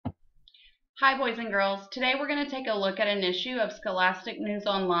Hi boys and girls, today we're going to take a look at an issue of Scholastic News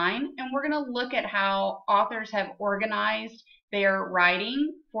Online, and we're going to look at how authors have organized their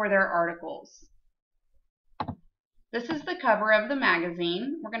writing for their articles. This is the cover of the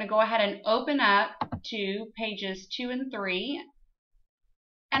magazine. We're going to go ahead and open up to pages 2 and 3.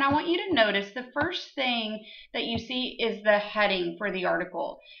 And I want you to notice the first thing that you see is the heading for the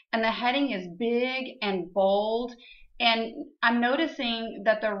article. And the heading is big and bold. And I'm noticing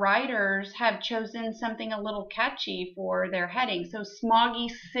that the writers have chosen something a little catchy for their heading. So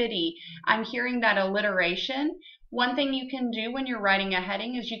Smoggy City, I'm hearing that alliteration. One thing you can do when you're writing a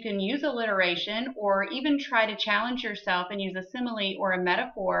heading is you can use alliteration or even try to challenge yourself and use a simile or a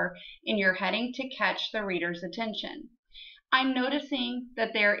metaphor in your heading to catch the reader's attention. I'm noticing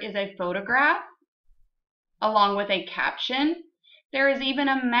that there is a photograph along with a caption. There is even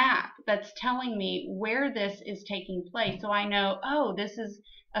a map that's telling me where this is taking place. So I know, oh, this is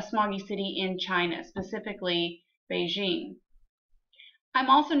a smoggy city in China, specifically Beijing. I'm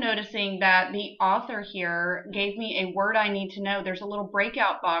also noticing that the author here gave me a word I need to know. There's a little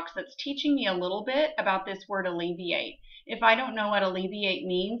breakout box that's teaching me a little bit about this word alleviate. If I don't know what alleviate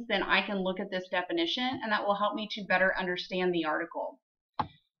means, then I can look at this definition, and that will help me to better understand the article.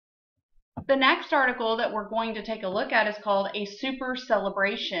 The next article that we're going to take a look at is called A Super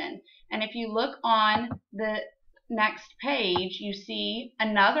Celebration. And if you look on the next page, you see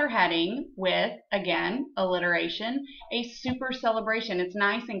another heading with, again, alliteration, A Super Celebration. It's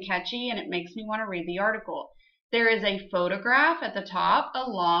nice and catchy, and it makes me want to read the article. There is a photograph at the top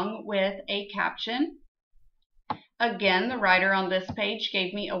along with a caption. Again, the writer on this page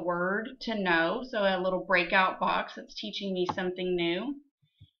gave me a word to know, so a little breakout box that's teaching me something new.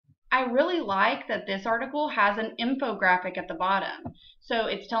 I really like that this article has an infographic at the bottom. So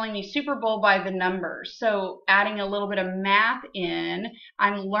it's telling me Super Bowl by the numbers. So adding a little bit of math in,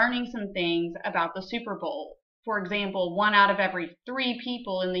 I'm learning some things about the Super Bowl. For example, 1 out of every 3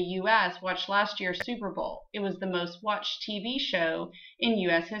 people in the U.S. watched last year's Super Bowl. It was the most watched TV show in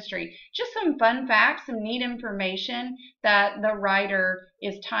U.S. history. Just some fun facts, some neat information that the writer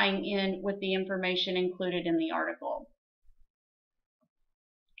is tying in with the information included in the article.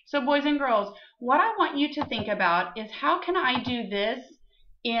 So boys and girls, what I want you to think about is how can I do this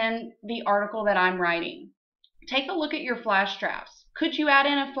in the article that I'm writing? Take a look at your flash drafts. Could you add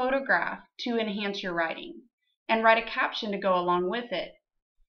in a photograph to enhance your writing and write a caption to go along with it?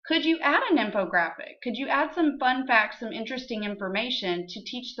 Could you add an infographic? Could you add some fun facts, some interesting information to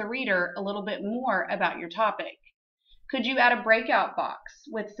teach the reader a little bit more about your topic? Could you add a breakout box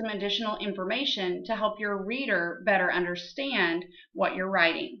with some additional information to help your reader better understand what you're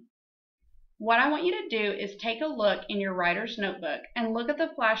writing? What I want you to do is take a look in your writer's notebook and look at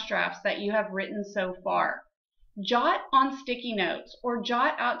the flash drafts that you have written so far. Jot on sticky notes or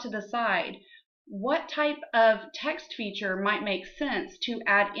jot out to the side what type of text feature might make sense to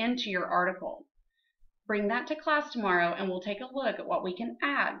add into your article. Bring that to class tomorrow and we'll take a look at what we can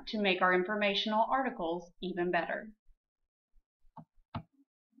add to make our informational articles even better.